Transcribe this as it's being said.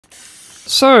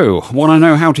So, want to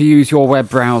know how to use your web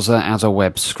browser as a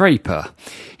web scraper?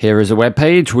 Here is a web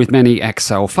page with many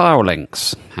Excel file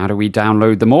links. How do we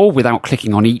download them all without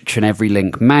clicking on each and every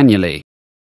link manually?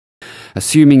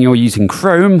 Assuming you're using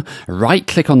Chrome,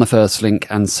 right-click on the first link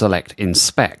and select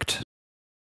Inspect.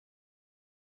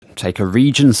 Take a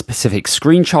region-specific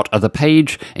screenshot of the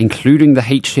page, including the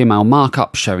HTML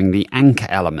markup showing the anchor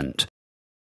element.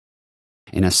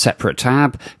 In a separate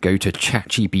tab, go to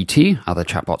ChatGPT, other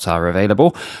chatbots are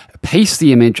available, paste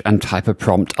the image and type a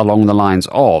prompt along the lines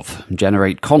of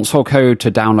generate console code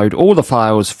to download all the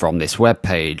files from this web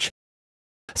page.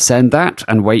 Send that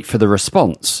and wait for the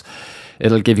response.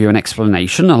 It'll give you an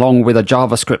explanation along with a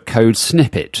JavaScript code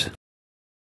snippet.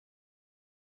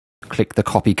 Click the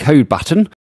Copy Code button.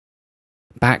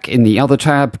 Back in the other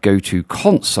tab, go to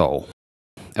Console.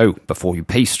 Oh, before you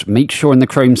paste, make sure in the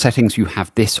Chrome settings you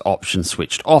have this option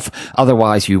switched off,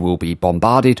 otherwise you will be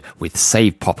bombarded with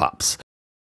save pop-ups.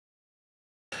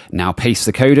 Now paste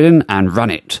the code in and run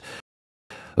it.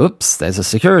 Oops, there's a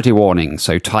security warning,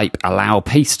 so type allow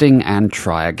pasting and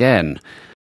try again.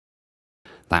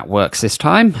 That works this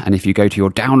time, and if you go to your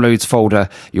Downloads folder,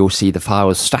 you'll see the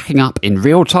files stacking up in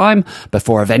real time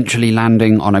before eventually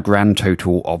landing on a grand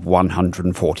total of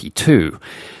 142.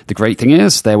 The great thing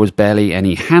is, there was barely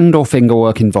any hand or finger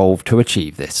work involved to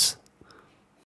achieve this.